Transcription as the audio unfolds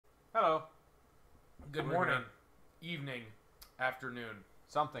Hello. Good morning, evening, afternoon,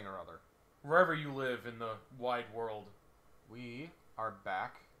 Something or other. wherever you live in the wide world. We are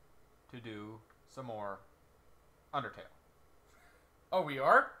back to do some more Undertale. Oh, we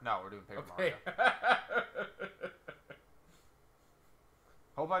are? No, we're doing Paper Okay. Mario.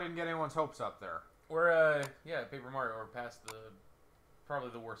 Hope I didn't get anyone's hopes up there. We're, yeah, Paper Mario. We're past probably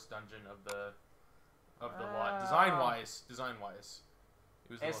the worst dungeon of the lot. Design-wise.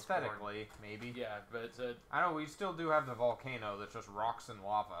 It was the most boring. Aesthetically, maybe. Yeah, but I know, we still do have the volcano that's just rocks and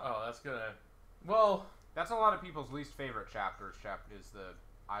lava. oh, that's gonna... Well... That's a lot of people's least favorite chapters, is the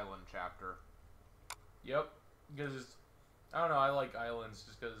island chapter. Yep. Because, I don't know, I like islands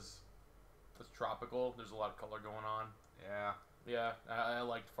just because it's tropical. There's a lot of color going on. Yeah. Yeah, I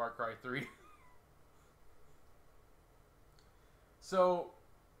liked Far Cry 3. So,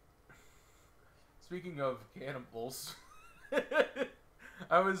 speaking of cannibals,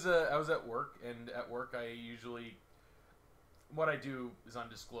 I was at work, and at work I usually, what I do is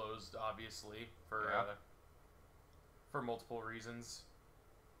undisclosed, obviously, for multiple reasons.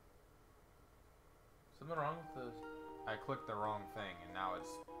 Something wrong with the... I clicked the wrong thing, and now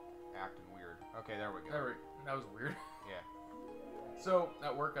it's acting weird. Okay, there we go. That was weird. Yeah. So,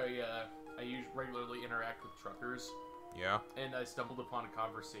 at work I regularly interact with truckers. Yeah. And I stumbled upon a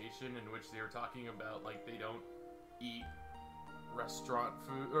conversation in which they were talking about, like, they don't eat restaurant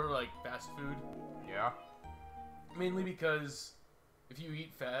food, or, like, fast food. Yeah. Mainly because if you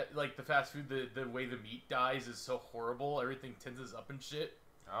eat the fast food, the way the meat dies is so horrible. Everything tenses up and shit.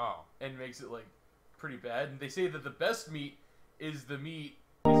 Oh. And makes it, like, pretty bad. And they say that the best meat is like,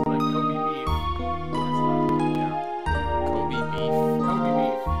 Kobe beef. Yeah. Kobe beef? Kobe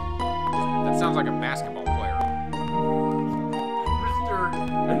beef. That sounds like a basketball player.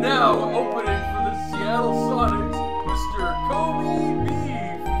 And now, opening for the Seattle Sonics, Mr. Kobe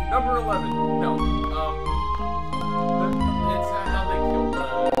Beef, number 11. No, it's how they killed the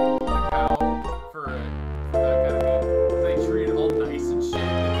cow for that kind of meat. They treat it all nice and shit.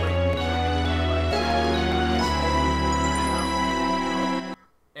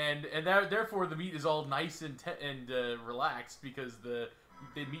 And therefore the meat is all nice and relaxed because the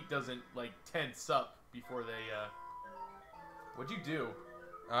meat doesn't like tense up before they. What'd you do?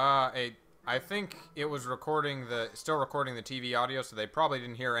 I think it was still recording the TV audio, so they probably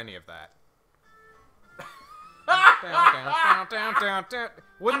didn't hear any of that.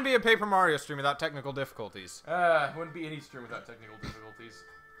 Wouldn't be a Paper Mario stream without technical difficulties. Wouldn't be any stream without technical difficulties.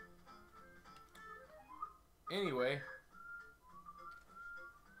 Anyway.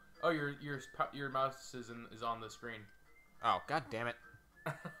 Oh, your mouse is on the screen. Oh, god damn it.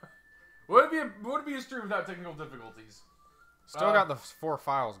 Would it be a stream without technical difficulties? Still got the 4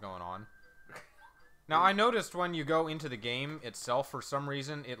 files going on. Now, I noticed when you go into the game itself, for some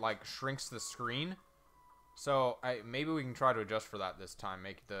reason, it, like, shrinks the screen. So, maybe we can try to adjust for that this time,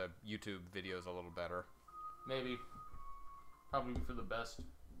 make the YouTube videos a little better. Maybe. Probably for the best.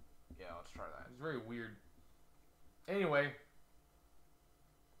 Yeah, let's try that. It's very weird. Anyway.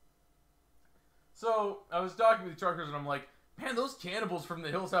 So, I was talking to the truckers, and I'm like, man, those cannibals from the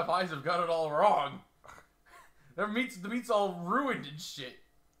Hills Have Eyes have got it all wrong. The meat's all ruined and shit.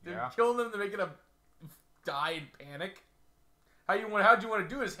 They're killing them, they're making them die in panic. How'd you want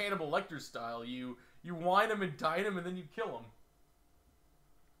to do it as Hannibal Lecter style? You wine them and dine them, and then you kill them.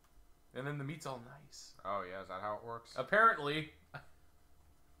 And then the meat's all nice. Oh, yeah, is that how it works? Apparently.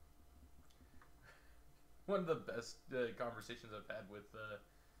 One of the best conversations I've had with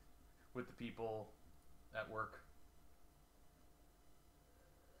the people at work.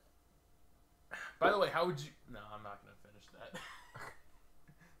 By the way, how would you... No, I'm not going to finish that.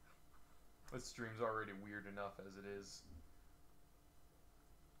 This stream's already weird enough as it is.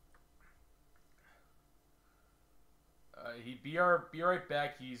 He'd be right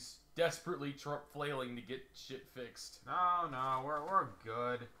back. He's desperately flailing to get shit fixed. No, we're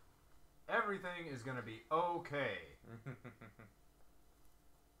good. Everything is going to be okay.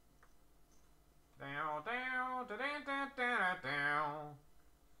 Down, down, da da da down.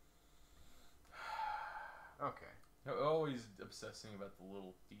 Okay. Always obsessing about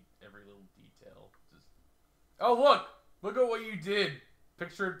every little detail. Just, oh look at what you did.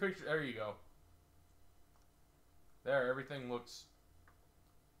 Picture. There you go. There, everything looks.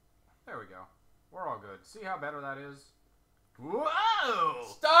 There we go. We're all good. See how better that is? Whoa!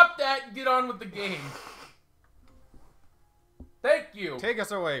 Stop that and get on with the game. Thank you. Take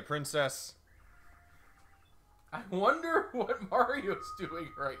us away, princess. I wonder what Mario's doing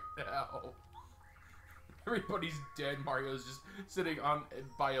right now. Everybody's dead. Mario's just sitting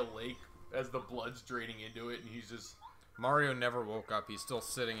by a lake as the blood's draining into it, and he's just Mario never woke up. He's still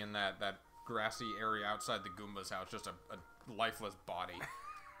sitting in that grassy area outside the Goomba's house, just a lifeless body.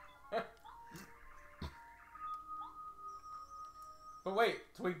 But wait,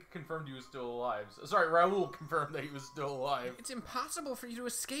 Twink confirmed he was still alive. Sorry, Raul confirmed that he was still alive. It's impossible for you to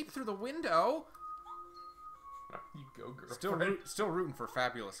escape through the window. You go, girl. Still rooting for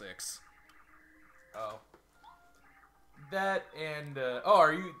Fabulous Ix. Oh. That and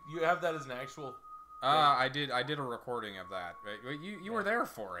are you have that as an actual? I did a recording of that. You were there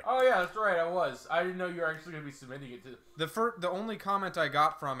for it. Oh yeah, that's right. I was. I didn't know you were actually going to be submitting it to. The only comment I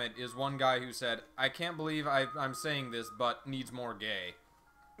got from it is one guy who said, "I can't believe I'm saying this, but needs more gay."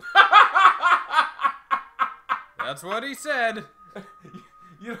 That's what he said.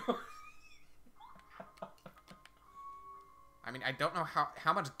 You know. I mean, I don't know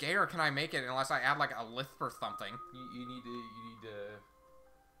how much gayer can I make it unless I add like a lisp or something. You need to.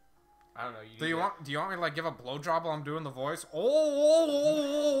 I don't know. Do you want me to like give a blowjob while I'm doing the voice?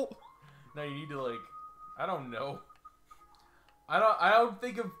 Oh. No, you need to like. I don't know. I don't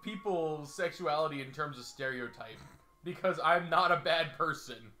think of people's sexuality in terms of stereotype because I'm not a bad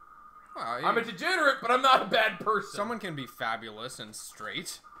person. Well, I'm a degenerate, but I'm not a bad person. Someone can be fabulous and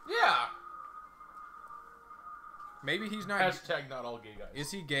straight. Yeah. Maybe he's not. Hashtag not all gay guys.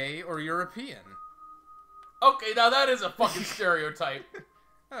 Is he gay or European? Okay, now that is a fucking stereotype.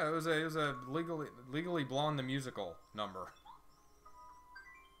 Yeah, it was a legally blonde the musical number.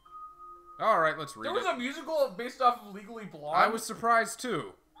 All right, let's read it. There was a musical based off of Legally Blonde. I was surprised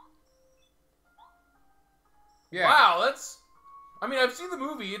too. Yeah. Wow, that's. I mean, I've seen the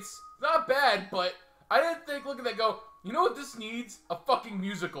movie. It's not bad, but I didn't think. Look at that. Go. You know what this needs? A fucking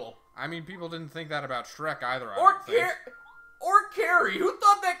musical. I mean, people didn't think that about Shrek either. Or Carrie. Who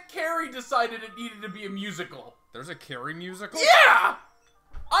thought that Carrie decided it needed to be a musical? There's a Carrie musical? Yeah!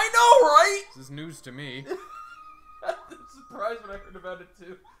 I know, right? This is news to me. I'm surprised when I heard about it,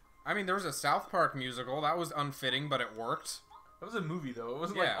 too. I mean, there was a South Park musical. That was unfitting, but it worked. That was a movie, though. It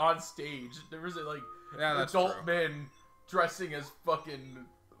wasn't, like, on stage. There was, like, adult men dressing as fucking,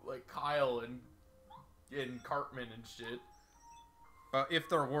 like, Kyle and Cartman and shit. If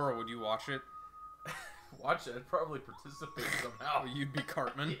there were, would you watch it? Watch it. I'd probably participate somehow. You'd be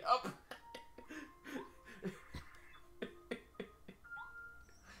Cartman? Yup.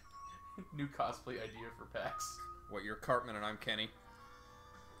 New cosplay idea for PAX. What, you're Cartman and I'm Kenny?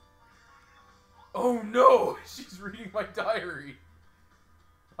 Oh no! She's reading my diary.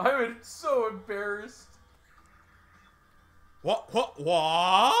 I'm so embarrassed. What?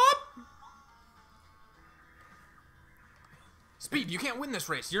 Speed, you can't win this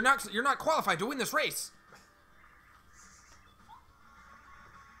race. You're not qualified to win this race.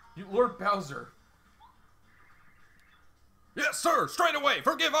 You, Lord Bowser. Yes, sir. Straight away.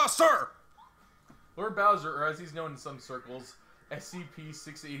 Forgive us, sir. Lord Bowser, or as he's known in some circles,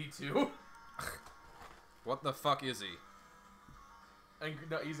 SCP-682. What the fuck is he? And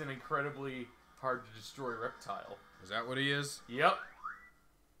no, he's an incredibly hard to destroy reptile. Is that what he is? Yep.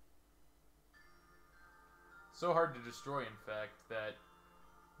 So hard to destroy, in fact,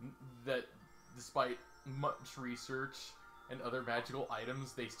 that despite much research and other magical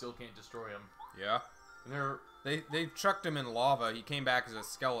items, they still can't destroy him. Yeah. And they chucked him in lava. He came back as a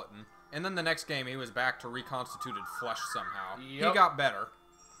skeleton, and then the next game he was back to reconstituted flesh somehow. Yep. He got better.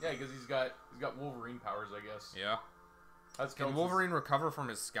 Yeah, because he's got Wolverine powers, I guess. Yeah. Can Wolverine recover from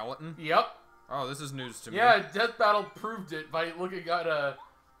his skeleton? Yep. Oh, this is news to me. Yeah, Death Battle proved it by looking at a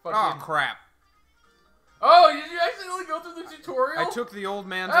fucking... Oh, crap. Oh, did you accidentally go through the tutorial? I took the old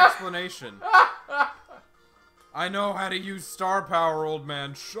man's explanation. I know how to use star power, old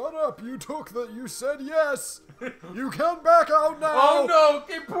man. Shut up, you said yes. You can't back out now. Oh no,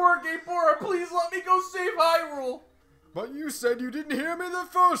 Gapora, please let me go save Hyrule. But you said you didn't hear me the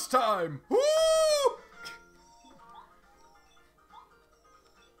first time. Woo!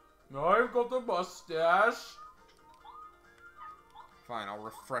 I've got the mustache. Fine, I'll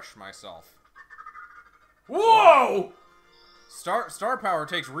refresh myself. Whoa! Star power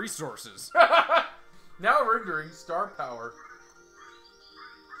takes resources. Now rendering star power.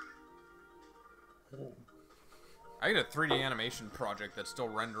 I got a 3D animation project that's still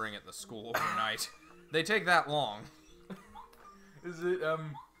rendering at the school overnight. They take that long. Is it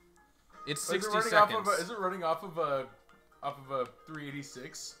It's 60 is it seconds. Is it running off of a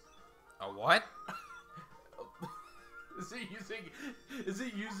 386? A what? Is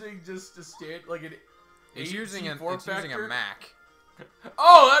it using just a stand like an? It's using a Mac.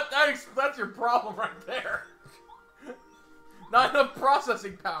 Oh, that's your problem right there. Not enough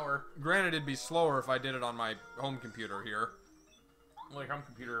processing power. Granted, it'd be slower if I did it on my home computer here. Like home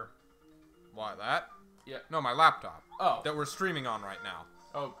computer. Why that? Yeah. No, my laptop. Oh. That we're streaming on right now.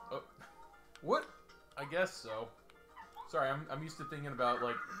 Oh. What? I guess so. Sorry, I'm used to thinking about,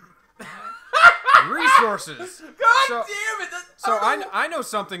 like... Resources! God so, damn it! I know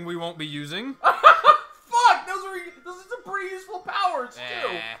something we won't be using. Fuck! Those are some pretty useful powers,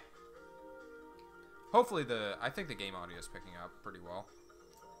 too! Hopefully I think the game audio is picking up pretty well.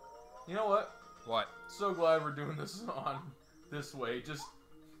 You know what? What? So glad we're doing this on this way. Just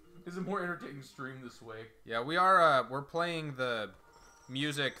is a more entertaining stream this way. Yeah, we are. We're playing the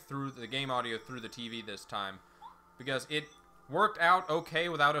music through the game audio through the TV this time because it worked out okay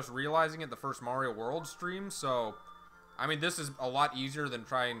without us realizing it the first Mario World stream. So, I mean, this is a lot easier than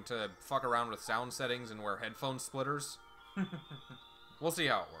trying to fuck around with sound settings and wear headphone splitters. We'll see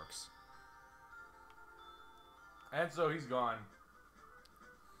how it works. And so he's gone.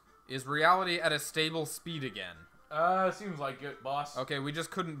 Is reality at a stable speed again? Seems like it, boss. Okay, we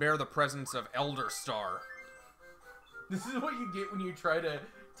just couldn't bear the presence of Elder Star. This is what you get when you try to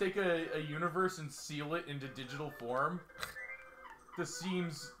take a universe and seal it into digital form. The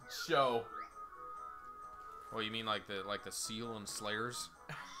seams show. Well, you mean like the seal and Slayers?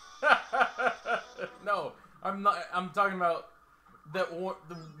 No, I'm not. I'm talking about the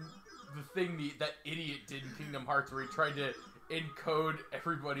thing that idiot did in Kingdom Hearts where he tried to encode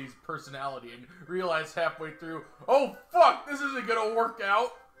everybody's personality and realized halfway through, oh fuck, this isn't gonna work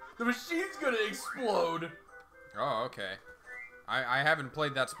out. The machine's gonna explode. Oh, okay. I haven't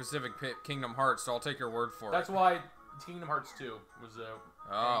played that specific Kingdom Hearts, so I'll take your word for it. That's why Kingdom Hearts 2 was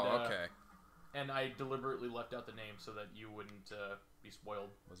okay. And I deliberately left out the name so that you wouldn't be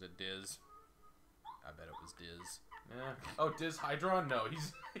spoiled. Was it Diz? I bet it was Diz. Yeah. Oh, Diz Hydron? No,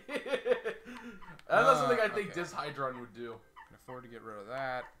 he's... That's not something I think okay. Diz Hydron would do. Can afford to get rid of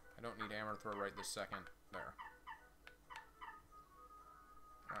that. I don't need Hammer Throw right this second. There.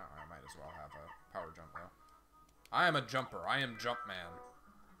 Oh, I might as well have a power jump, though. I am a jumper. I am Jumpman.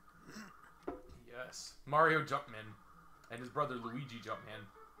 Yes. Mario Jumpman. And his brother Luigi Jumpman.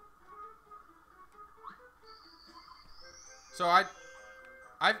 So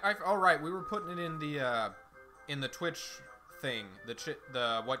all right, we were putting it in the Twitch thing,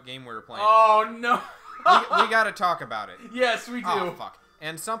 the what game we were playing. Oh no! we got to talk about it. Yes, we do. Oh fuck!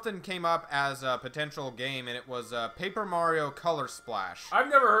 And something came up as a potential game, and it was Paper Mario Color Splash. I've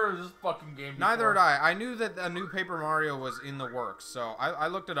never heard of this fucking game before. Neither had I. I knew that a new Paper Mario was in the works, so I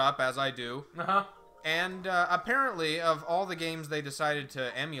looked it up as I do. Uh-huh. And apparently, of all the games they decided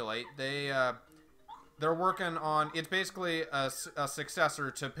to emulate, they're working on... It's basically a successor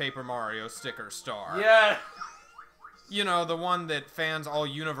to Paper Mario Sticker Star. Yeah. You know, the one that fans all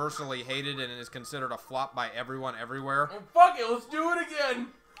universally hated and is considered a flop by everyone everywhere. Oh, fuck it, let's do it again.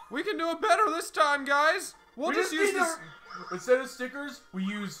 We can do it better this time, guys. We'll just use this... Instead of stickers, we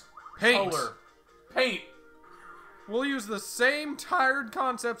use paint. Color. Paint. We'll use the same tired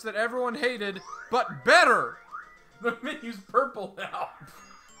concepts that everyone hated, but better. The menu's purple now.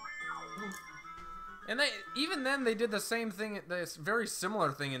 And even then they did the same thing, this very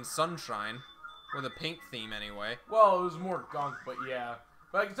similar thing in Sunshine, with a paint theme anyway. Well, it was more gunk, but yeah.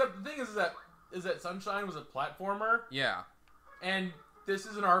 But except the thing is that Sunshine was a platformer. Yeah. And this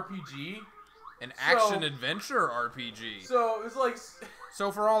is an RPG. An action-adventure RPG. So, it's like...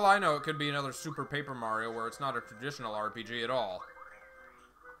 So for all I know, it could be another Super Paper Mario where it's not a traditional RPG at all.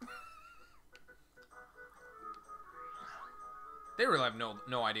 They really have no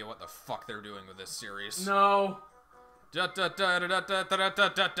idea what the fuck they're doing with this series. No. Okay, I'm done.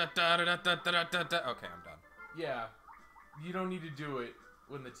 Yeah. You don't need to do it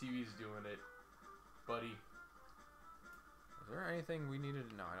when the TV's doing it, buddy. Is there anything we needed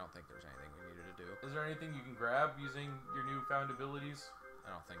to... No, I don't think there's anything we needed to do. Is there anything you can grab using your newfound abilities? I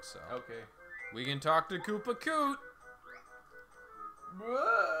don't think so. Okay. We can talk to Koopa Coot.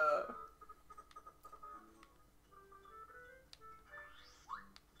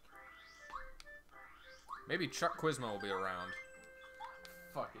 Maybe Chuck Quizmo will be around.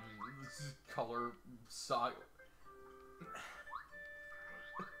 Fucking this is color saga.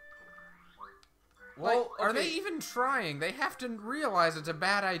 Well, like, are they even trying? They have to realize it's a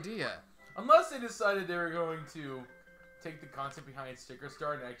bad idea. Unless they decided they were going to take the concept behind Sticker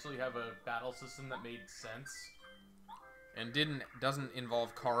Star and actually have a battle system that made sense. And doesn't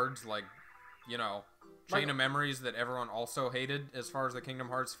involve cards like, you know, Chain of Memories that everyone also hated as far as the Kingdom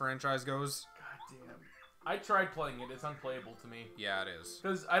Hearts franchise goes. God damn. I tried playing it. It's unplayable to me. Yeah, it is.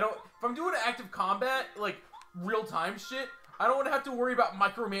 Because I don't... If I'm doing active combat, like, real-time shit, I don't want to have to worry about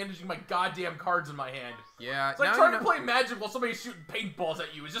micromanaging my goddamn cards in my hand. Yeah. It's like trying to play Magic while somebody's shooting paintballs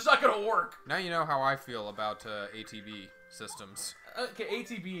at you. It's just not going to work. Now you know how I feel about ATV. systems. Okay,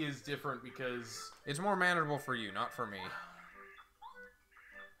 ATB is different because It's more manageable for you, not for me.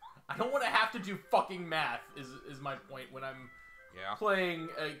 I don't want to have to do fucking math. Is my point when I'm playing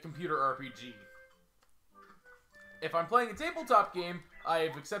a computer RPG. If I'm playing a tabletop game,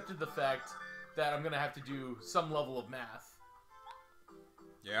 I've accepted the fact that I'm gonna have to do some level of math.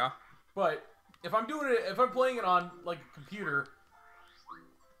 Yeah. But if I'm playing it on like a computer,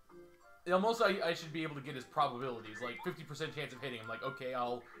 almost I should be able to get his probabilities, like 50% chance of hitting. I'm like, okay,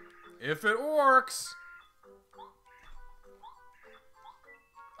 I'll. If it works.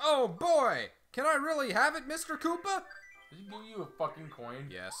 Oh boy! Can I really have it, Mr. Koopa? Did he give you a fucking coin?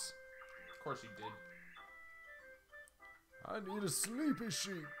 Yes. Of course he did. I need a sleepy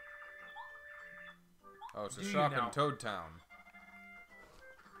sheep. Oh, it's a Do you shop now? in Toad Town.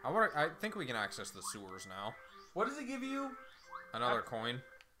 I think we can access the sewers now. What does it give you? Another coin.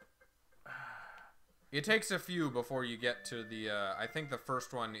 It takes a few before you get to the, I think the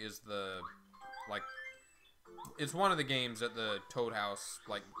first one is the, like, it's one of the games at the Toad House,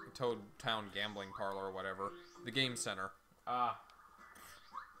 like, Toad Town Gambling Parlor or whatever. The Game Center.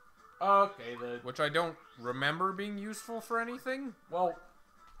 Okay, Which I don't remember being useful for anything. Well,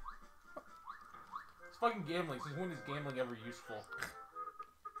 it's fucking gambling. Since when is gambling ever useful?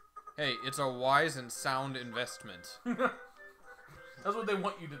 Hey, it's a wise and sound investment. That's what they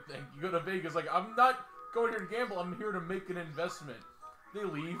want you to think. You go to Vegas like, I'm not going here to gamble, I'm here to make an investment. They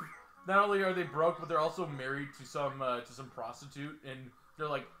leave. Not only are they broke, but they're also married to some prostitute, and they're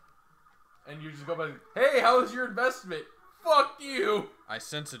like, and you just go by, hey, how was your investment? Fuck you! I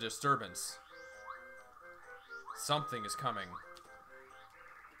sense a disturbance. Something is coming.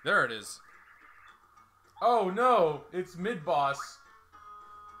 There it is. Oh no, it's mid-boss.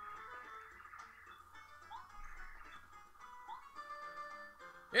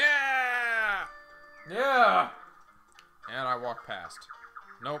 Yeah! Yeah! And I walk past.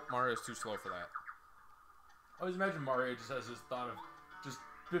 Nope, Mario's too slow for that. I always imagine Mario just has this thought of just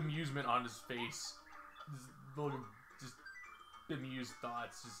bemusement on his face. This look of just bemused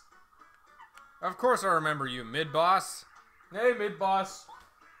thoughts. Just, Of course I remember you, mid-boss. hey, mid-boss.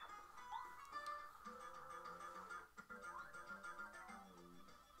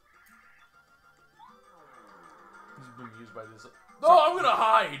 He's bemused by this. Oh, I'm gonna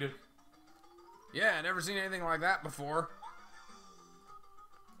hide! Yeah, never seen anything like that before.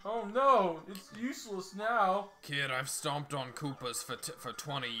 Oh no, it's useless now. Kid, I've stomped on Koopas for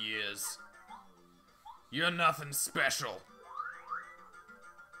 20 years. You're nothing special.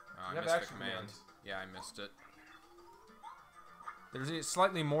 Oh, I You have missed the action command. commands. Yeah, I missed it. There's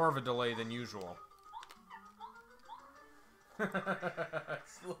slightly more of a delay than usual. Why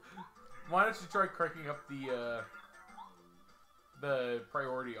don't you try cranking up the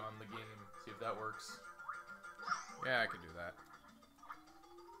priority on the game? See if that works. Yeah, I could do that.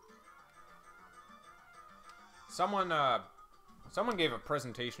 Someone gave a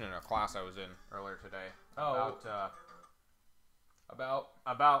presentation in a class I was in earlier today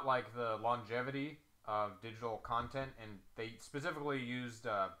about like the longevity of digital content, and they specifically used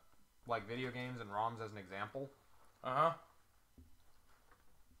like video games and ROMs as an example.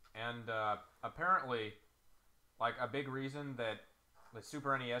 And apparently, like a big reason that the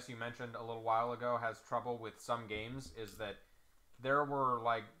Super NES you mentioned a little while ago has trouble with some games is that there were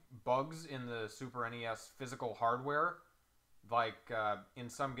like bugs in the Super NES physical hardware. Like in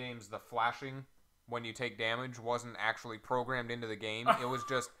some games, the flashing when you take damage wasn't actually programmed into the game. It was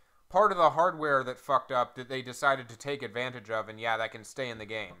just part of the hardware that fucked up that they decided to take advantage of, and yeah, that can stay in the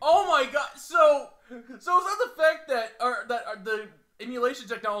game. Oh my god! So is that the fact that the emulation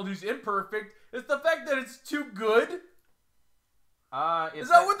technology is imperfect? It's the fact that it's too good? Is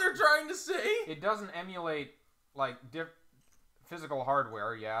that what they're trying to say? It doesn't emulate like physical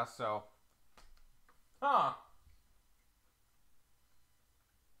hardware, yeah. So, huh?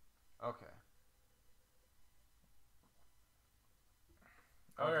 Okay.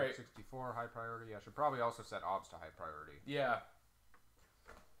 All right. 64 high priority. I should probably also set OBS to high priority. Yeah.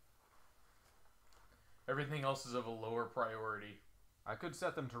 Everything else is of a lower priority. I could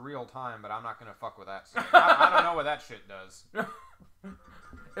set them to real time, but I'm not gonna fuck with that. I don't know what that shit does.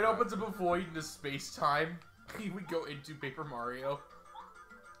 It opens up a void into space time. We go into Paper Mario.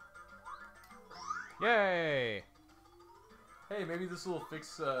 Yay! Hey, maybe this will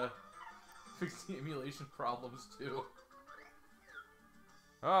fix the emulation problems too.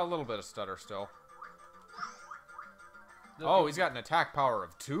 Oh, a little bit of stutter still. Oh, he's got an attack power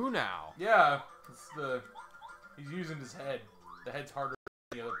of 2 now. Yeah, he's using his head. The head's harder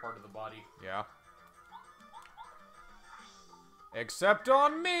than the other part of the body. Yeah. Except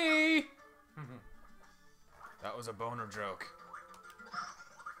on me! That was a boner joke.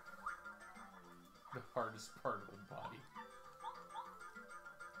 The hardest part of the body.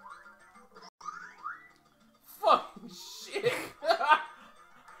 Fucking shit!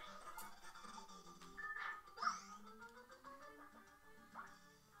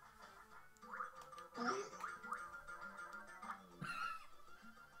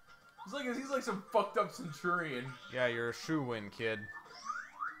 He's like some fucked up centurion. Yeah, you're a shoe-in, kid.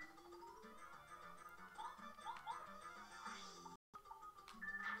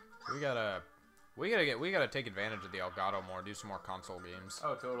 We gotta take advantage of the Elgato more. Do some more console games.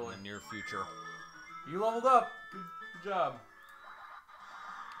 Oh, totally. In the near future. You leveled up. Good job.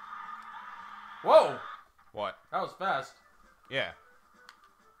 Whoa! What? That was fast. Yeah.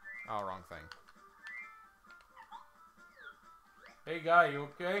 Oh, wrong thing. Hey, guy, you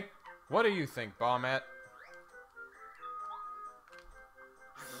okay? What do you think, Bombette?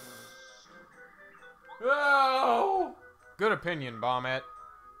 Oh! Good opinion, Bombette.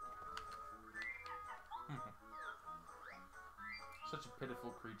 Such a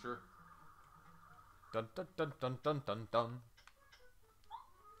pitiful creature. Dun dun dun dun dun dun dun.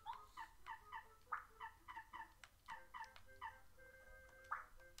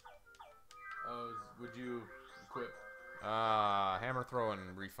 Would you equip? Hammer throw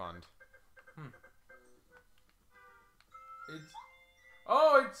and refund.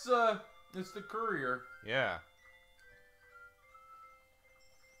 It's the courier. Yeah.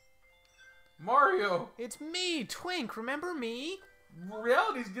 Mario! It's me, Twink, remember me?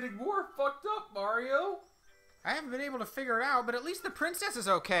 Reality's getting more fucked up, Mario! I haven't been able to figure it out, but at least the princess is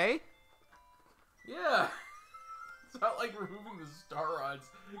okay. Yeah. It's not like removing the star rods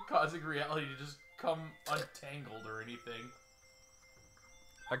causing reality to just come untangled or anything.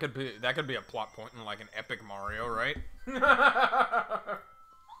 That could be a plot point in like an epic Mario, right?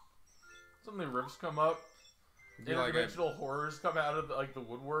 Suddenly rifts come up. Like Interdimensional horrors come out of the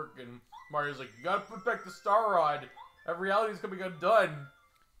woodwork, and Mario's like, "You gotta put back the star rod. That reality's coming undone."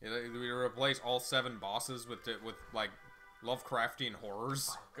 We replace all 7 bosses with like Lovecraftian horrors.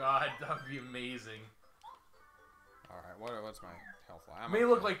 Oh, God, that would be amazing. All right, what's my health line? It may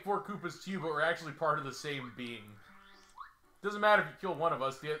look like 4 Koopas to you, but we're actually part of the same being. Doesn't matter if you kill one of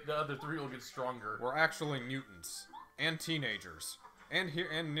us; the other 3 will get stronger. We're actually mutants and teenagers and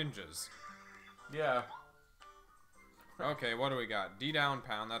ninjas. Yeah. Okay, what do we got? D down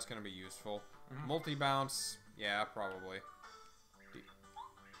pound, that's gonna be useful. Multi-bounce, yeah, probably.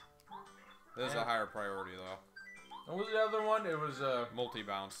 This is a higher priority, though. What was the other one? It was,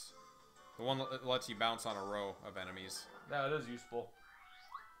 multi-bounce. The one that lets you bounce on a row of enemies. Yeah, it is useful.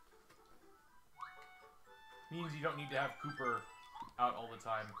 Means you don't need to have Cooper out all the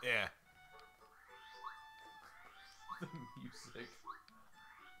time. Yeah. The music.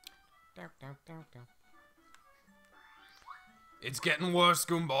 It's getting worse,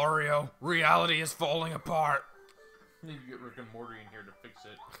 Goombario. Reality is falling apart. Need to get Rick and Morty in here to fix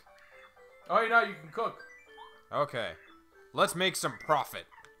it. Oh, now you can cook. Okay. Let's make some profit.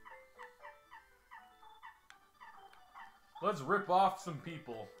 Let's rip off some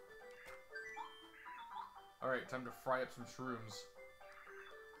people. Alright, time to fry up some shrooms.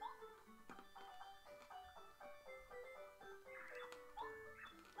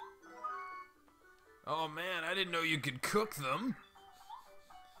 Oh man, I didn't know you could cook them.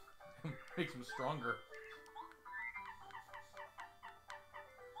 Makes them stronger.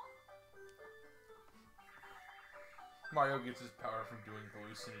 Mario gets his power from doing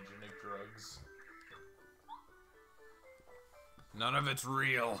hallucinogenic drugs. None of it's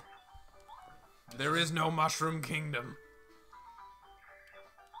real. There is no Mushroom Kingdom.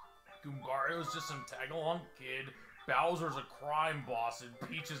 Goombario's just some tag-along kid. Bowser's a crime boss, and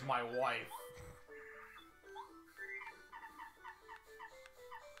Peach is my wife.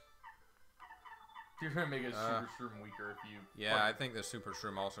 You're gonna make a super shroom weaker if you... Yeah, I think the super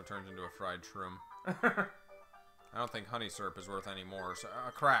shroom also turns into a fried shroom. I don't think honey syrup is worth any more, so...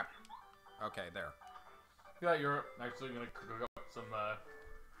 crap. Okay, there. Yeah, you're actually gonna cook up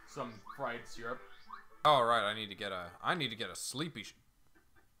some fried syrup. Oh, right, I need to get a sleepy...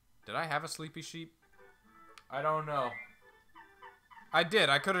 Did I have a sleepy sheep? I don't know. I did.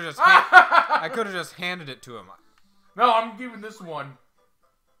 I could have just... I could have just handed it to him. No, I'm giving this one.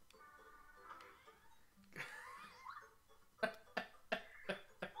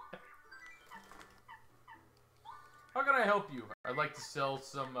 How can I help you? I'd like to sell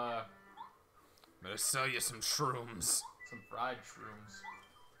some, I'm gonna sell you some shrooms. Some fried shrooms.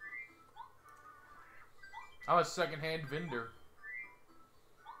 I'm a second-hand vendor.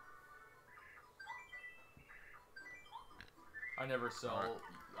 I never sell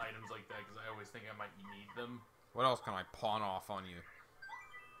items like that because I always think I might need them. What else can I pawn off on you?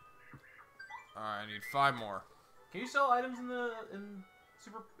 Alright, I need 5 more. Can you sell items in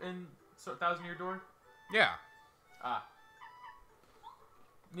 1,000 Year Door? Yeah. Ah.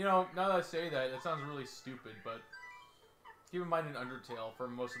 You know, now that I say that, it sounds really stupid, but keep in mind in Undertale, for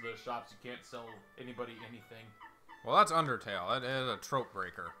most of the shops, you can't sell anybody anything. Well, that's Undertale. That is a trope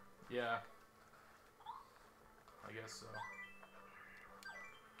breaker. Yeah. I guess so.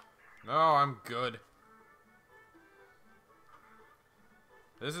 No, I'm good.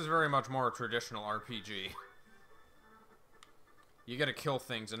 This is very much more a traditional RPG. You gotta kill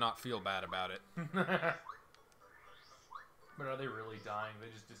things and not feel bad about it. But are they really dying? They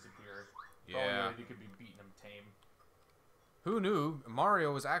just disappear. Yeah. Oh, you could be beating them tame. Who knew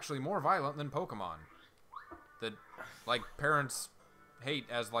Mario was actually more violent than Pokemon? That, like, parents hate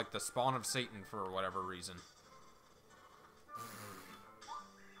as, like, the spawn of Satan for whatever reason.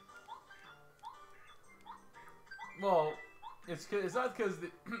 Well, it's not because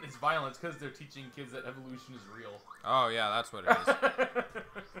it's violence, because they're teaching kids that evolution is real. Oh, yeah, that's what it is.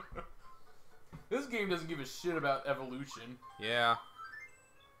 This game doesn't give a shit about evolution. Yeah.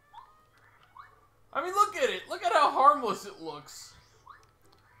 I mean, look at it. Look at how harmless it looks.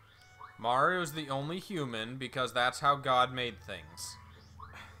 Mario's the only human because that's how God made things.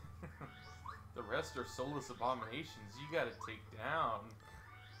 The rest are soulless abominations you gotta take down.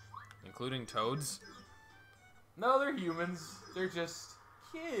 Including toads? No, they're humans. They're just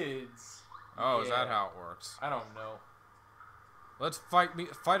kids. Oh, yeah. Is that how it works? I don't know. Let's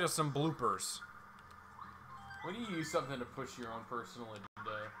fight us some bloopers. When you use something to push your own personal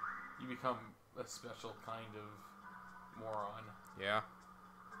agenda, you become a special kind of moron. Yeah.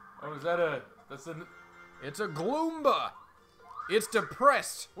 Oh, is that a... That's a... It's a Gloomba! It's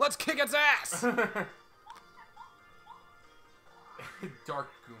depressed! Let's kick its ass! Dark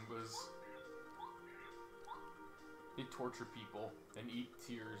Goombas. They torture people and eat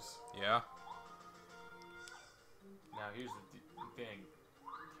tears. Yeah. Now, here's the thing.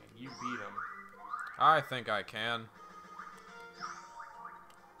 Can you beat them? I think I can.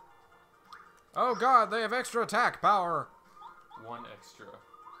 Oh god, they have extra attack power! 1 extra.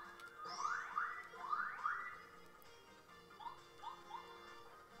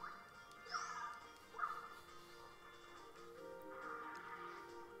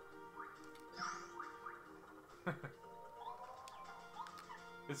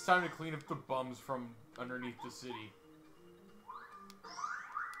 It's time to clean up the bums from underneath the city.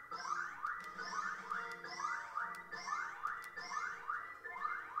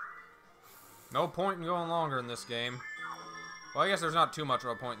 No point in going longer in this game. Well, I guess there's not too much of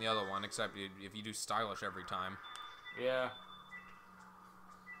a point in the other one, except if you do stylish every time. Yeah.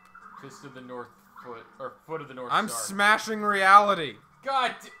 Fist of the North Foot, or Foot of the North I'm Star. smashing reality!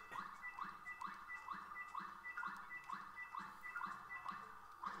 God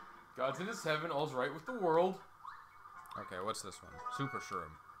God's in his heaven, all's right with the world. Okay, what's this one? Super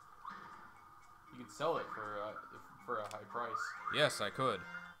Shroom. You can sell it for a high price. Yes, I could.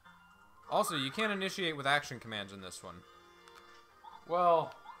 Also, you can't initiate with action commands in this one.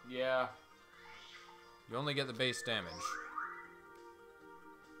 Well, yeah. You only get the base damage.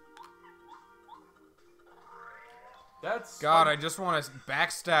 That's... God, I just want to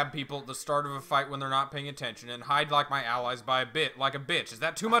backstab people at the start of a fight when they're not paying attention and hide like my allies by a bit, like a bitch. Is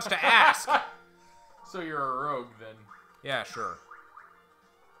that too much to ask? So you're a rogue, then. Yeah, sure.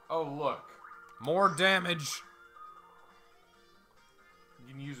 Oh, look. More damage.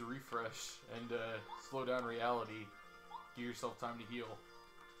 You can use a refresh and slow down reality. Give yourself time to heal.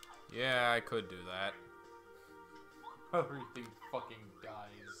 Yeah, I could do that. Everything fucking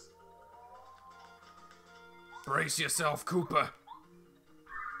dies. Brace yourself, Koopa.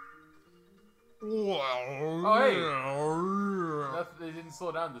 Oh, hey! They didn't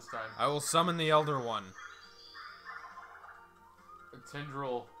slow down this time. I will summon the Elder One. A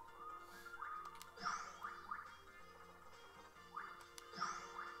tendril.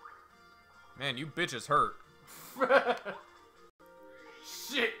 Man, you bitches hurt.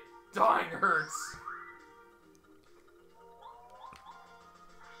 Shit! Dying hurts!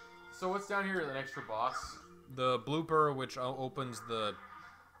 So what's down here? An extra boss? The blooper, which opens the...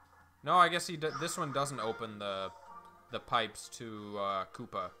 No, I guess this one doesn't open the pipes to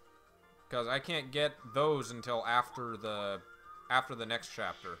Koopa. Because I can't get those until after the next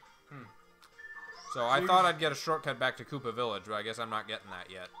chapter. So I thought I'd get a shortcut back to Koopa Village, but I guess I'm not getting that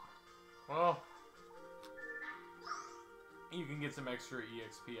yet. Well, you can get some extra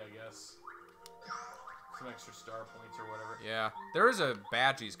EXP, I guess. Some extra star points or whatever. Yeah. There is a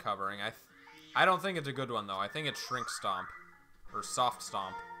badge he's covering. I don't think it's a good one, though. I think it's Shrink Stomp. Or Soft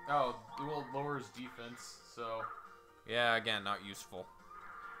Stomp. Oh, well, it lowers defense, so... Yeah, again, not useful.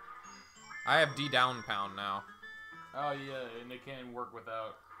 I have D down pound now. Oh, yeah, and it can work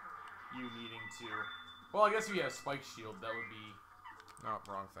without you needing to. Well, I guess if you have Spike Shield, that would be... No,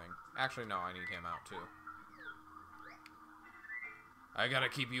 wrong thing. Actually, no, I need him out, too. I gotta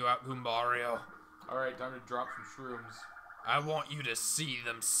keep you out, Goombario. Alright, time to drop some shrooms. I want you to see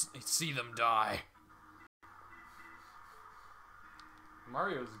them die.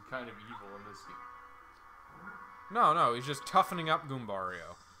 Mario's kind of evil in this game. No, he's just toughening up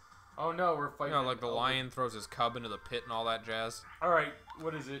Goombario. Oh no, we're fighting. You know, like the lion throws his cub into the pit and all that jazz. Alright,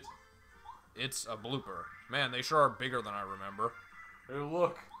 what is it? It's a blooper. Man, they sure are bigger than I remember. Hey,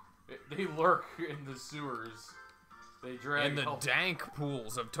 look. They lurk in the sewers. They drag in the dank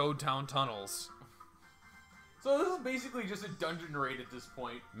pools of Toad Town tunnels. So this is basically just a dungeon raid at this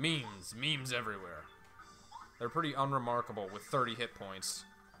point. Memes everywhere. They're pretty unremarkable with 30 hit points.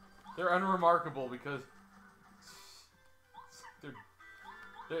 They're unremarkable because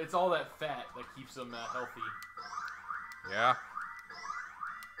it's all that fat that keeps them healthy. Yeah.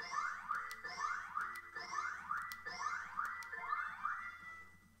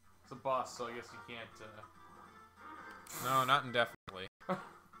 It's a boss, so I guess you can't... No, not indefinitely.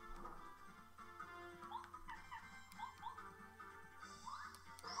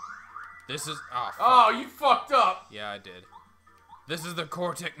 This is... Oh, fuck. Oh, you fucked up! Yeah, I did. This is the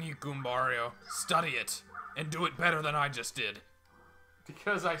core technique, Goombario. Study it, and do it better than I just did.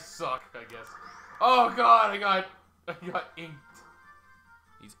 Because I suck, I guess. Oh god, I got inked.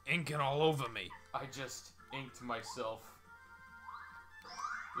 He's inking all over me. I just inked myself.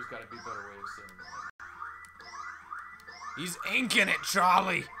 There's gotta be a better way of saying that. He's inking it,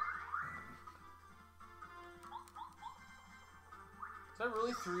 Charlie! Is that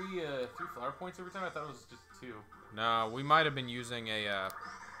really three flower points every time? I thought it was just 2. No, we might have been using a,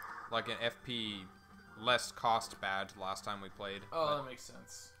 like an FP less cost badge last time we played. Oh, that makes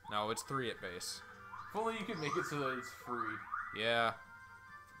sense. No, it's 3 at base. If only you could make it so that it's free. Yeah.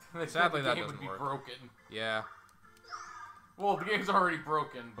 Sadly, that game doesn't would be work. broken. Yeah. Well, the game's already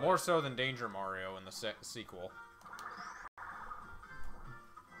broken. But... More so than Danger Mario in the sequel.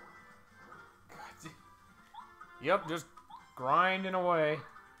 God. Yep, just grinding away.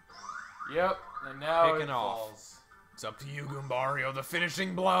 Yep, and now Picking it falls. It's up to you, Goombario. The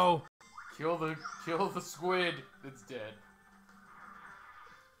finishing blow. Kill the squid that's dead.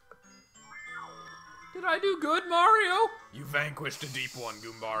 Did I do good, Mario? You vanquished a deep one,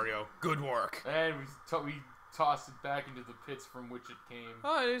 Goombario. Good work. And we tossed it back into the pits from which it came.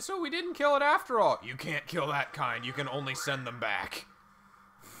 Oh, so we didn't kill it after all. You can't kill that kind. You can only send them back.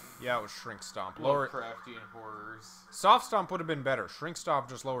 Yeah, it was Shrink Stomp. Lovecraftian horrors. Soft Stomp would have been better. Shrink Stomp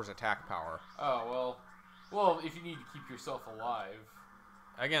just lowers attack power. Oh, well, if you need to keep yourself alive.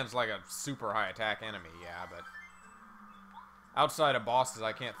 Again, it's like a super high attack enemy, yeah, but... Outside of bosses,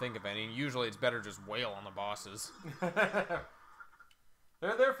 I can't think of any. Usually it's better just wail on the bosses.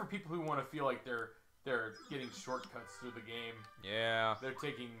 They're there for people who want to feel like they're getting shortcuts through the game. Yeah. They're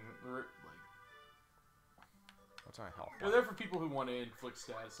taking, like... What's my health? They're there for people who want to inflict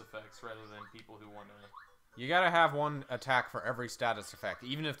status effects rather than people who want to... You gotta have one attack for every status effect,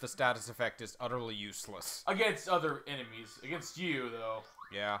 even if the status effect is utterly useless. Against other enemies. Against you, though.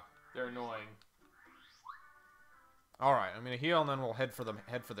 Yeah. They're annoying. Alright, I'm gonna heal and then we'll head for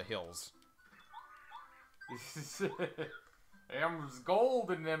the hills. There's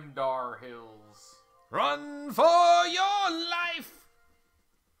gold in them dar hills. Run for your life!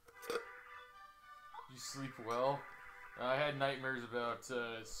 You sleep well? I had nightmares about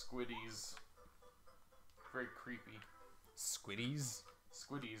squiddies. Very creepy. Squiddies?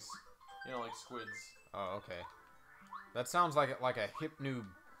 Squiddies. You know, like squids. Oh, okay. That sounds like a hip new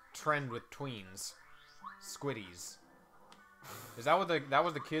trend with tweens. Squiddies. Is that what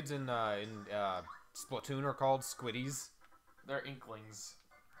the kids in Splatoon are called? Squiddies? They're inklings.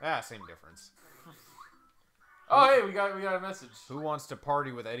 Ah, same difference. Oh, hey, we got a message. Who wants to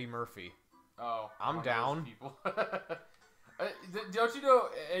party with Eddie Murphy? Oh, I'm down. People. Don't you know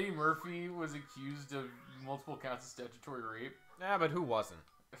Eddie Murphy was accused of multiple counts of statutory rape? Yeah, but who wasn't?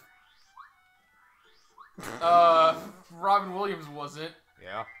 Robin Williams wasn't.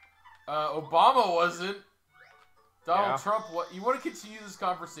 Yeah. Obama wasn't. Donald Yeah. Trump, what? You want to continue this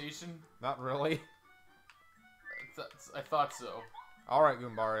conversation? Not really. I thought so. Alright,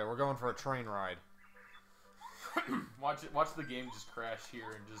 Goombario, we're going for a train ride. Watch the game just crash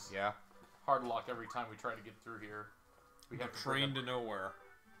here and just hard lock every time we try to get through here. We have train to nowhere.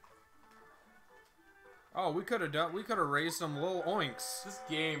 Oh, we could have raised some little oinks. This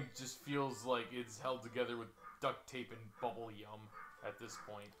game just feels like it's held together with duct tape and bubble yum. at this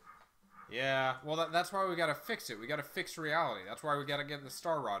point. Yeah, well, that's why we gotta fix it. We gotta fix reality. That's why we gotta get the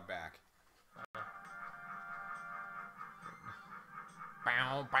Star Rod back.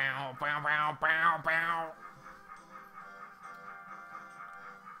 Bow, bow, bow, bow, bow, bow.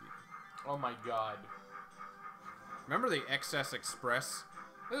 Oh my god. Remember the XS Express?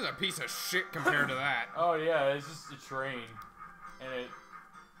 This is a piece of shit compared to that. Oh yeah, it's just a train. And it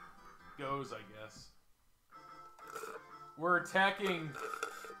goes, I guess. We're attacking,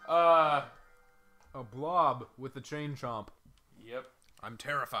 a blob with the chain chomp. Yep. I'm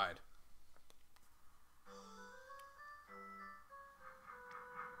terrified.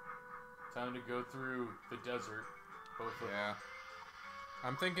 Time to go through the desert. Both of them. Yeah.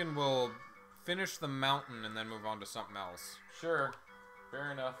 I'm thinking we'll finish the mountain and then move on to something else. Sure.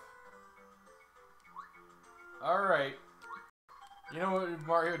 Fair enough. Alright. You know what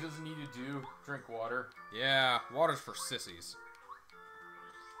Mario doesn't need to do? Drink water. Yeah, water's for sissies.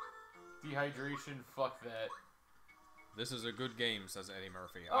 Dehydration, fuck that. This is a good game, says Eddie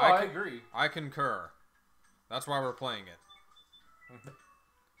Murphy. Oh, I agree. I concur. That's why we're playing it.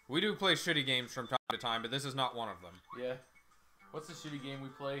 We do play shitty games from time to time, but this is not one of them. Yeah. What's the shitty game we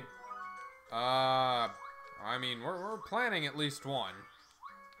play? I mean, we're planning at least one.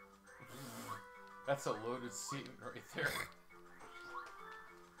 That's a loaded statement right there.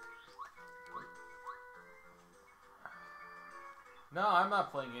 No, I'm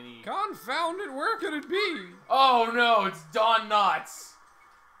not playing any... Confound it, where could it be? Oh no, it's Don Knotts!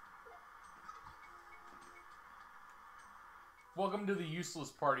 Welcome to the useless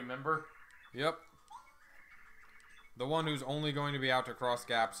party, member. Yep. The one who's only going to be out to cross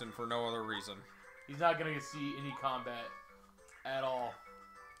gaps and for no other reason. He's not going to see any combat at all.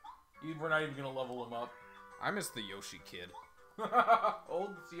 We're not even going to level him up. I miss the Yoshi kid.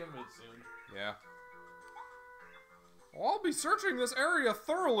 We'll see him soon. Yeah. Well, I'll be searching this area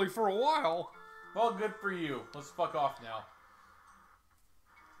thoroughly for a while. Well, good for you. Let's fuck off now.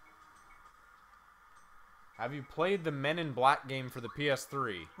 Have you played the Men in Black game for the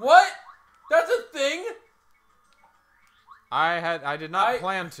PS3? What? That's a thing? I did not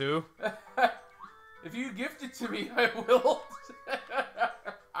plan to. If you gift it to me, I will.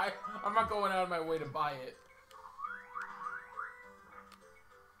 I'm not going out of my way to buy it.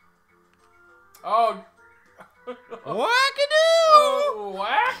 Oh. Wackadoo! Oh,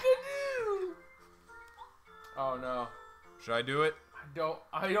 wackadoo! Oh no. Should I do it?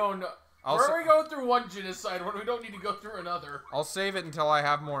 I don't know. Where are we going through one genocide when we don't need to go through another? I'll save it until I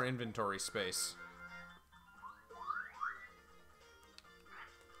have more inventory space.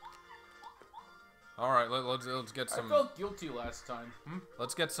 Alright, let's get some... I felt guilty last time.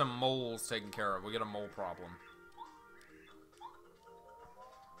 Let's get some moles taken care of. We get a mole problem.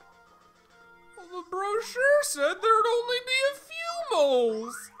 Well, the brochure said there'd only be a few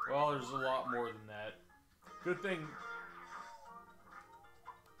moles. Well, there's a lot more than that. Good thing...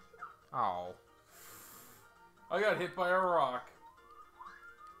 Oh. I got hit by a rock.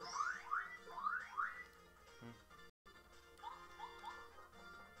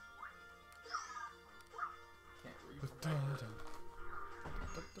 Can't read.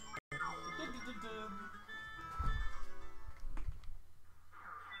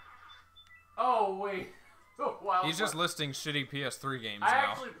 Oh, wait. He's just listing shitty PS3 games I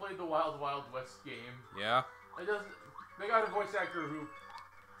now. actually played the Wild Wild West game. Yeah? It doesn't... They got a voice actor who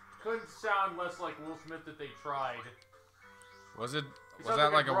couldn't sound less like Will Smith that they tried. Was that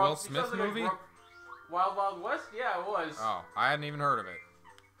like a Will Smith movie? Wild Wild West? Yeah, it was. Oh, I hadn't even heard of it.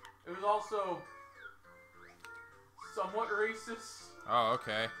 It was also somewhat racist. Oh,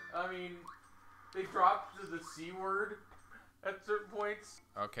 okay. I mean, they dropped the C word at certain points.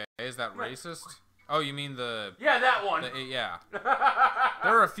 Okay, is that racist? Oh, you mean the... Yeah, that one! Yeah.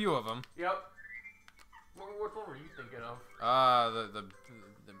 There are a few of them. Yep. Which one were you thinking of? The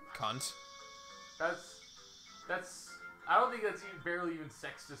cunt. That's... I don't think that's barely even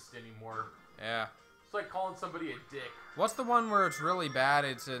sexist anymore. Yeah. It's like calling somebody a dick. What's the one where it's really bad?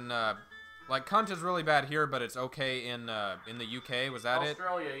 It's in, like, cunt is really bad here, but it's okay in the UK. Was that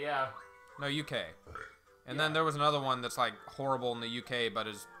Australia, yeah. No, UK. And then there was another one that's, like, horrible in the UK, but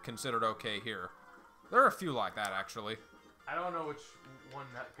is considered okay here. There are a few like that, actually. I don't know which one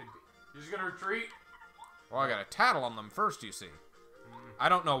that could be. You're just gonna retreat? Well, I gotta tattle on them first, you see. I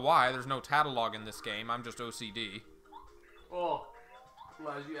don't know why. There's no tattle log in this game. I'm just OCD. Well,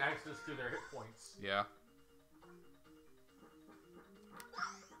 allows you access to their hit points. Yeah.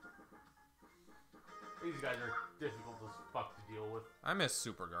 These guys are difficult as fuck to deal with. I miss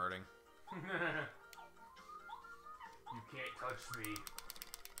super guarding. You can't touch me.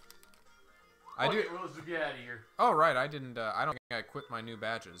 Okay, well, let's get out of here. Oh, right. I didn't. I don't think I quit my new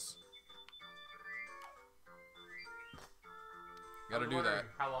badges. Gotta do that.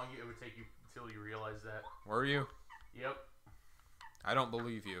 How long it would take you until you realize that? Were you? Yep. I don't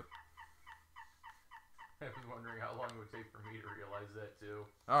believe you. I was wondering how long it would take for me to realize that too.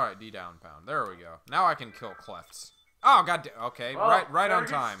 Alright, D down pound. There we go. Now I can kill clefts. Oh, god damn. Okay, well, right on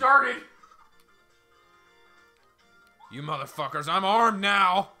time. Started. You motherfuckers, I'm armed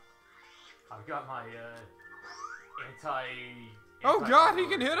now! I've got my, Oh god, he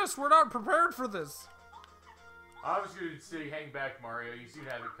can hit us! We're not prepared for this! I was gonna say, hang back, Mario. You seem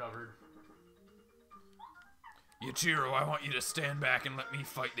to have it covered. Yuichiro, I want you to stand back and let me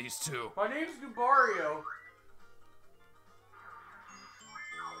fight these two. My name's Gubario.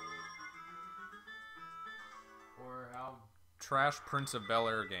 Or how... Trash Prince of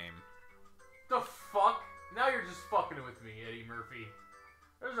Bel-Air game. The fuck? Now you're just fucking with me, Eddie Murphy.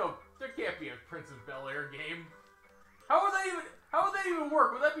 There can't be a Prince of Bel-Air game. How would that even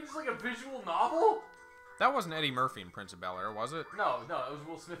work? Would that be just like a visual novel? That wasn't Eddie Murphy in Prince of Bel-Air, was it? No, it was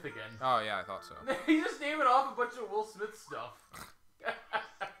Will Smith again. Oh, yeah, I thought so. He's just naming off a bunch of Will Smith stuff.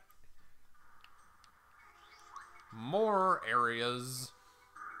 More areas.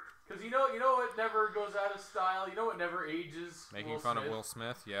 Because you know what never goes out of style? You know what never ages? Making fun of Will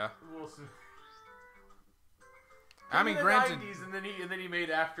Smith, yeah. Will Smith. I mean, granted... In the 90s, and then he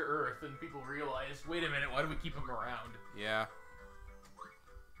made After Earth, and people realized, wait a minute, why do we keep him around? Yeah.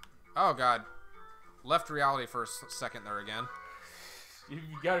 Oh, God. Left reality for a second there again. You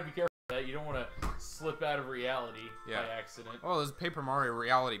gotta be careful with that. You don't want to slip out of reality by accident. Oh, there's Paper Mario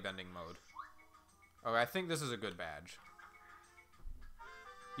reality bending mode. Oh, I think this is a good badge.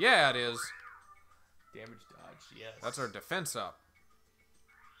 Yeah, it is. Damage dodge, yes. That's our defense up.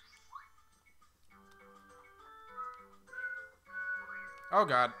 Oh,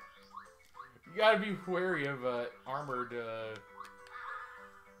 God. You gotta be wary of armored...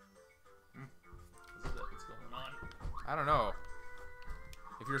 What's going on? I don't know.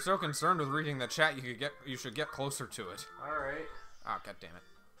 If you're so concerned with reading the chat, you should get closer to it. Alright. Oh, god damn it.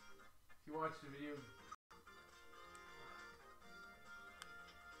 If you watch the video...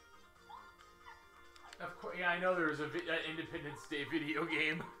 Of course, yeah, I know there was an Independence Day video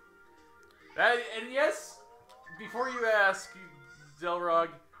game. And yes, before you ask, Xelrog,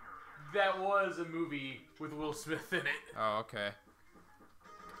 that was a movie with Will Smith in it. Oh, okay.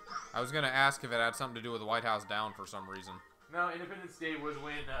 I was gonna ask if it had something to do with the White House Down for some reason. No, Independence Day was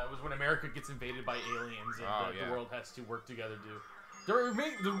when America gets invaded by aliens and the world has to work together to... They're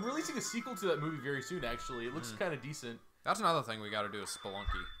releasing a sequel to that movie very soon, actually. It looks kind of decent. That's another thing we gotta do is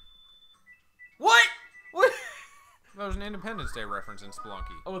Spelunky. What? What? There's an Independence Day reference in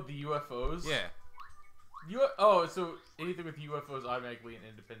Spelunky. Oh, with the UFOs? Yeah. So anything with UFOs automatically an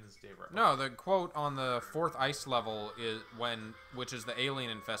Independence Day reference? No, the quote on the 4th ice level is which is the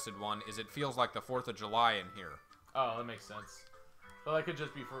alien-infested one, is it feels like the 4th of July in here. Oh, that makes sense. Well, that could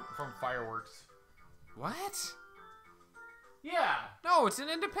just be from fireworks. What? Yeah. No, it's an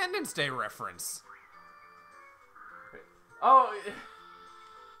Independence Day reference. Oh.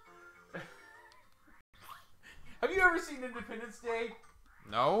 Have you ever seen Independence Day?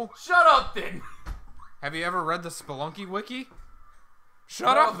 No. Shut up, then. Have you ever read the Spelunky wiki?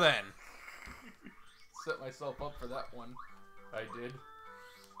 Shut up, then. Set myself up for that one. I did.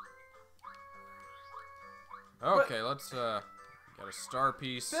 Okay, let's get a star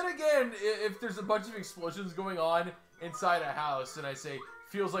piece. Then again, if there's a bunch of explosions going on inside a house, and I say,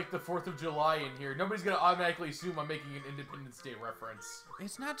 feels like the 4th of July in here, nobody's gonna automatically assume I'm making an Independence Day reference.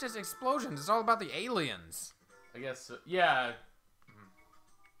 It's not just explosions, it's all about the aliens. I guess so. Yeah.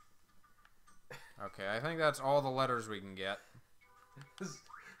 Okay, I think that's all the letters we can get. This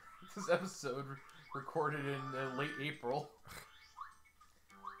episode recorded in late April.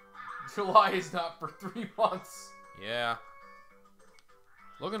 July is not for 3 months. Yeah.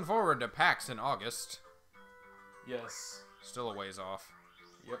 Looking forward to PAX in August. Yes. Still a ways off.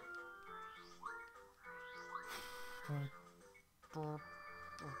 Yep.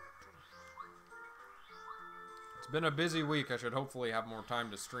 It's been a busy week. I should hopefully have more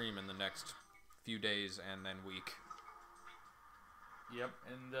time to stream in the next few days and then week. Yep,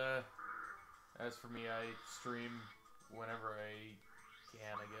 and as for me, I stream whenever I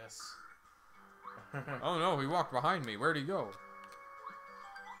can, I guess. Oh no, he walked behind me. Where'd he go?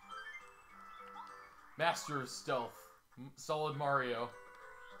 Master of Stealth. Solid Mario.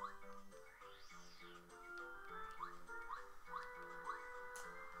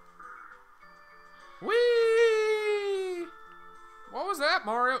 Whee! What was that,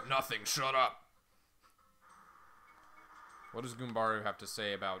 Mario? Nothing, shut up. What does Goombario have to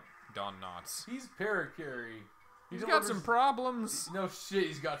say about Don Knotts. He's Parakarry. He's got some problems. No shit,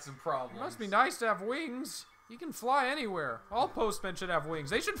 he's got some problems. It must be nice to have wings. He can fly anywhere. All postmen should have wings.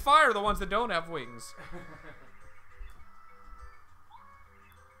 They should fire the ones that don't have wings.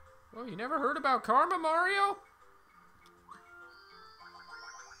 Well, you never heard about karma, Mario?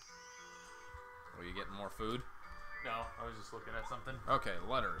 Oh, you getting more food? No, I was just looking at something. Okay,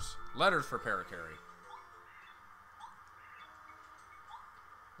 letters. Letters for Parakarry.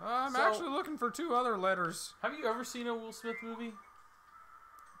 I'm actually looking for 2 other letters. Have you ever seen a Will Smith movie?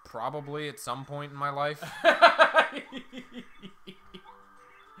 Probably at some point in my life.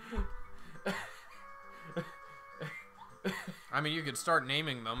 I mean, you could start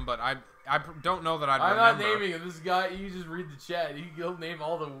naming them, but I don't know that I'd remember. I'm not naming it. This guy, you just read the chat. He'll name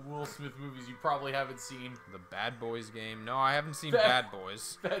all the Will Smith movies you probably haven't seen. The Bad Boys game? No, I haven't seen Bad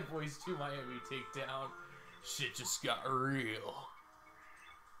Boys. Bad Boys 2 Miami Takedown. Shit just got real.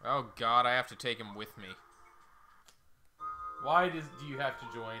 Oh God, I have to take him with me. Why do you have to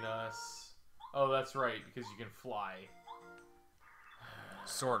join us? Oh, that's right, because you can fly.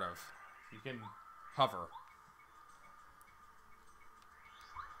 Sort of. You can hover.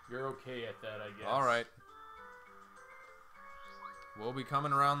 You're okay at that, I guess. Alright. We'll be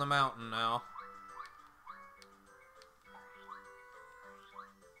coming around the mountain now.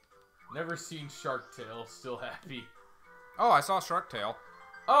 Never seen Shark Tale, still happy. Oh, I saw Shark Tale.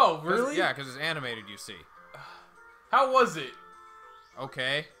 Oh, really? Yeah, because it's animated, you see. How was it?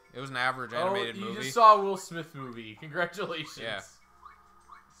 Okay. It was an average animated movie. You just saw a Will Smith movie. Congratulations. Yeah.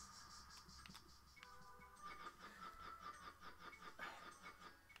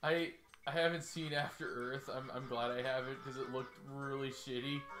 I haven't seen After Earth. I'm glad I haven't because it looked really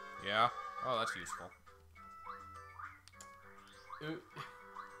shitty. Yeah? Oh, that's useful.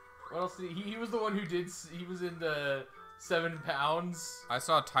 What else did he was the one who did... He was in the 7 Pounds. I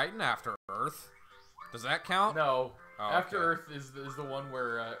saw Titan After Earth. Does that count? No. Oh, After okay. Earth is the one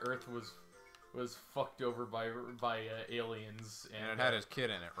where Earth was fucked over by aliens. And it had his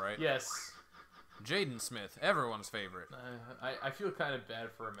kid in it, right? Yes. Jaden Smith, everyone's favorite. I feel kind of bad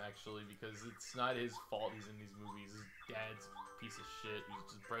for him, actually, because it's not his fault he's in these movies. His dad's a piece of shit who's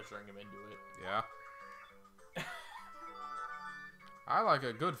just pressuring him into it. Yeah. I like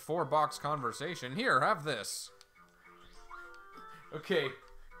a good 4-box conversation. Here, have this. Okay.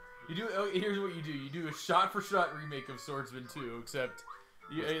 Here's what you do. You do a shot-for-shot remake of Swordsman 2, except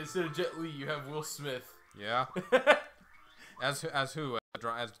instead of Jet Li, you have Will Smith. Yeah. As who?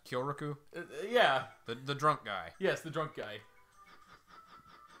 As Kyoraku? Yeah. The drunk guy. Yes, the drunk guy.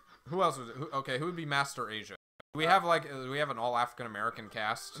 Who else was it? Okay, who would be Master Asia? Do we have do we have an all African American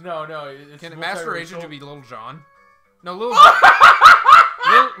cast? No. It's Can Master Asia to be Lil Jon? No, Lil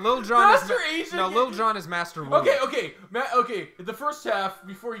Jon Master Asia. No, Lil Jon is Master Wu. Okay. The first half,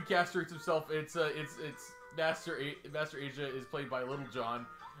 before he castrates himself, it's Master Asia is played by Little John,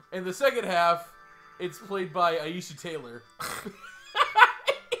 and the second half, it's played by Aisha Taylor.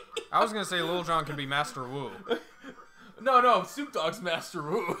 I was gonna say Lil Jon can be Master Wu. No, Snoop Dogg's Master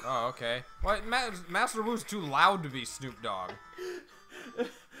Wu. Oh, okay. Well, Master Wu's too loud to be Snoop Dogg.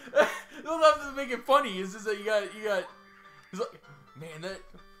 Don't have to make it funny. It's just that you got. He's like, man,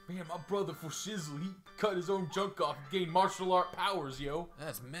 my brother for shizzle, he cut his own junk off and gained martial art powers, yo.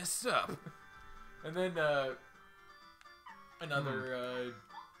 That's messed up. And then another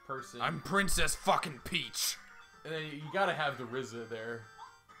person. I'm Princess fucking Peach. And then you gotta have the RZA there.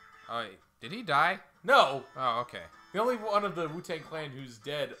 Oh, did he die? No. Oh, okay. The only one of the Wu-Tang Clan who's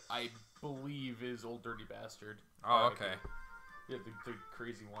dead, I believe, is Old Dirty Bastard. Oh, okay. Yeah, the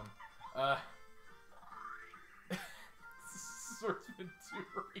crazy one. Swordsman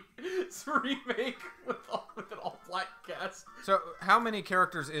 2 remake with an all-black cast. So, how many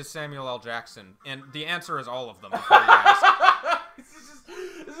characters is Samuel L. Jackson? And the answer is all of them. Before you ask.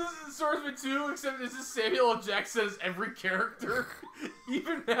 This is Swordsman 2, except this is Samuel L. Jackson as every character.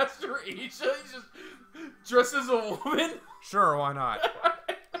 Even Master Asia, he's just dressed as a woman. Sure, why not?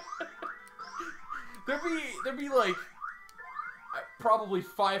 There'd be like probably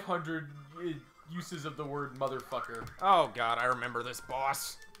 500 uses of the word motherfucker. Oh god, I remember this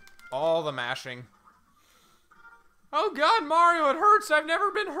boss. All the mashing. Oh god, Mario, it hurts. I've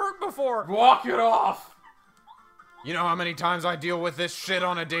never been hurt before. Walk it off. You know how many times I deal with this shit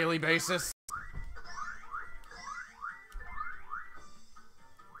on a daily basis?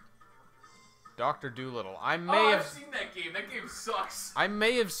 Dr. Dolittle. I've seen that game. That game sucks. I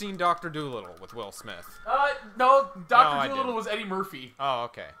may have seen Dr. Dolittle with Will Smith. No, Dr. No, Dolittle was Eddie Murphy. Oh,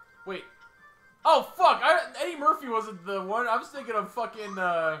 okay. Wait. Oh, fuck. Eddie Murphy wasn't the one. I was thinking of fucking,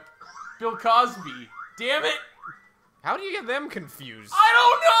 Bill Cosby. Damn it. How do you get them confused? I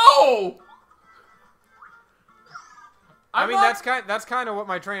don't know? I mean, that's kind of what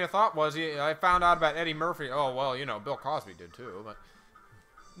my train of thought was. I found out about Eddie Murphy. Oh, well, you know, Bill Cosby did too, but...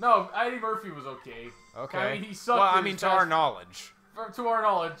 No, Eddie Murphy was okay. Okay. I mean, he sucked. Well, I mean, to our knowledge. To our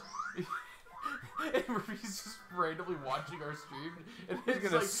knowledge. Eddie Murphy's just randomly watching our stream. And He's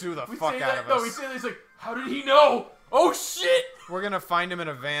gonna like, sue the fuck out of us. No, we say that, he's like, how did he know? Oh, shit! We're gonna find him in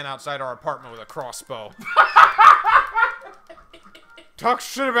a van outside our apartment with a crossbow. Talk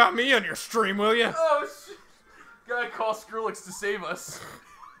shit about me on your stream, will you? Oh, shit. Gotta call Skrillex to save us.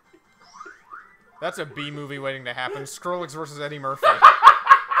 That's a B movie waiting to happen. Skrillex versus Eddie Murphy.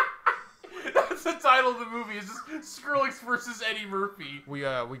 That's the title of the movie. It's just Skrillex versus Eddie Murphy. We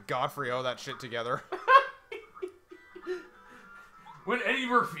Godfrey owe that shit together. When Eddie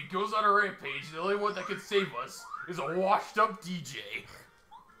Murphy goes on a rampage, the only one that can save us is a washed-up DJ.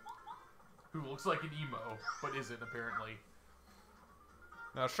 Who looks like an emo, but isn't, apparently.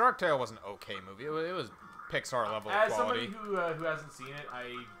 Now, Shark Tale was an okay movie. It was Pixar level As quality. somebody who hasn't seen it,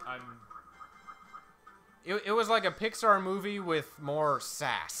 I'm... It was like a Pixar movie with more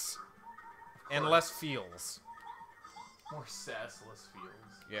sass. And less feels. More sass, less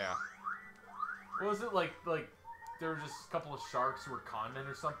feels. Yeah. What was it like there were just a couple of sharks who were conmen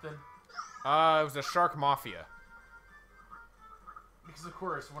or something? It was a shark mafia. Because of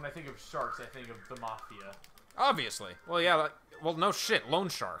course, when I think of sharks, I think of the mafia. Obviously. Well, yeah. Well, no shit. Loan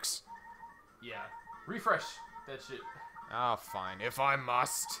sharks. Yeah. Refresh that shit. Oh, fine. If I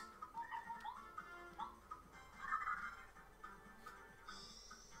must.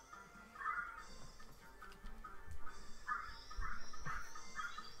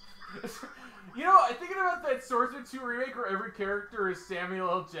 You know, I'm thinking about that Swordsman 2 remake where every character is Samuel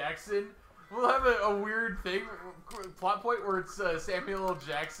L. Jackson. We'll have a weird thing, plot point where it's Samuel L.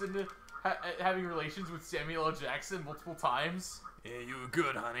 Jackson having relations with Samuel L. Jackson multiple times. Yeah, you were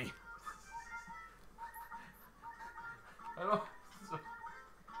good, honey. I don't...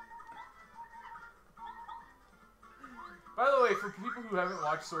 By the way, for people who haven't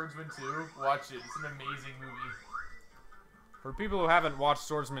watched Swordsman 2, watch it. It's an amazing movie. For people who haven't watched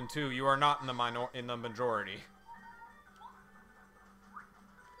Swordsman 2, you are not in the majority.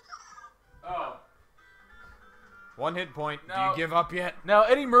 Oh. One hit point. Now, do you give up yet? Now,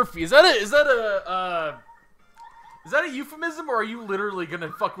 Eddie Murphy, is that a euphemism, or are you literally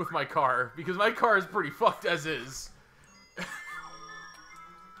gonna fuck with my car? Because my car is pretty fucked as is. I'm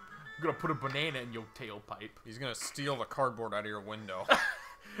gonna put a banana in your tailpipe. He's gonna steal the cardboard out of your window.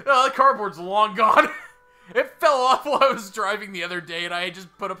 No, the cardboard's long gone. It fell off while I was driving the other day, and I just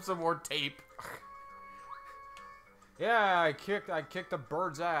put up some more tape. Yeah, I kicked a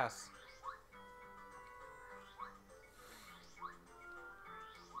bird's ass.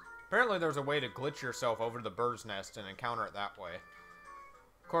 Apparently there's a way to glitch yourself over to the bird's nest and encounter it that way.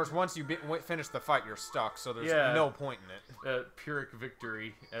 Of course, once you finish the fight, you're stuck, so there's no point in it. Pyrrhic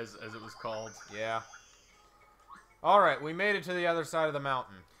victory, as it was called. Yeah. Alright, we made it to the other side of the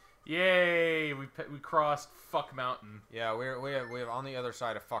mountain. Yay! We crossed Fuck Mountain. Yeah, we're on the other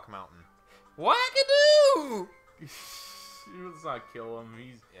side of Fuck Mountain. Wackadoo! Let's not kill him.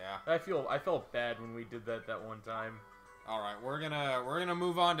 Yeah. I felt bad when we did that one time. All right, we're gonna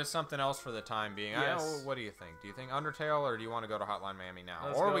move on to something else for the time being. Yes. What do you think? Do you think Undertale, or do you want to go to Hotline Miami now?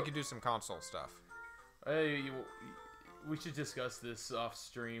 Let's or go. we could do some console stuff. We should discuss this off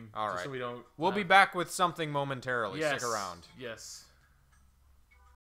stream. All right. So we don't. We'll be back with something momentarily. Yes. Stick around. Yes.